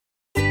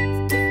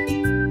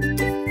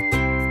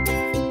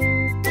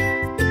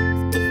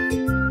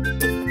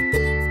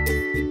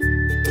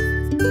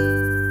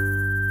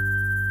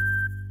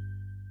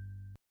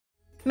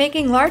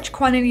Making large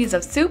quantities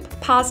of soup,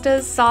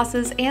 pastas,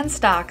 sauces, and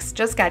stocks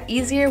just got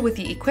easier with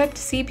the eQuipped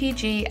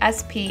CPG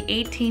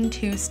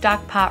SP182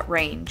 Stockpot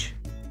range.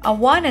 A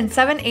 1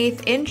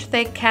 7/8 inch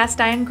thick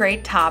cast iron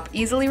grate top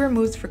easily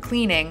removes for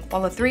cleaning,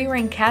 while a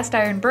 3-ring cast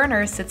iron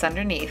burner sits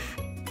underneath.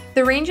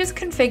 The range is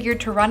configured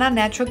to run on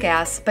natural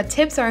gas, but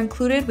tips are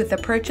included with the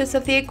purchase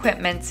of the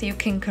equipment so you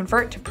can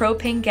convert to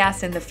propane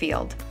gas in the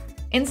field.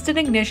 Instant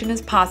ignition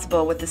is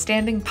possible with the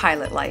standing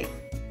pilot light.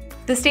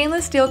 The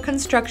stainless steel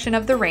construction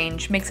of the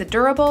range makes it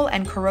durable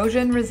and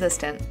corrosion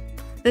resistant.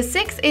 The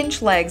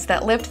 6-inch legs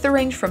that lift the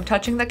range from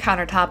touching the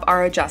countertop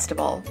are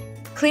adjustable.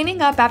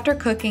 Cleaning up after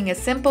cooking is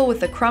simple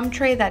with the crumb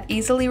tray that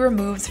easily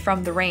removes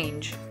from the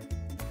range.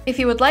 If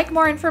you would like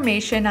more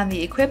information on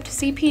the eQuipped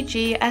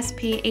CPG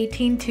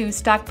SP182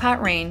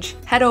 Stockpot range,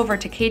 head over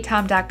to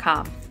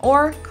KaTom.com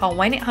or call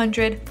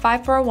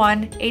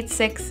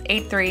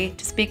 1-800-541-8683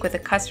 to speak with a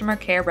customer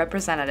care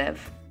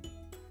representative.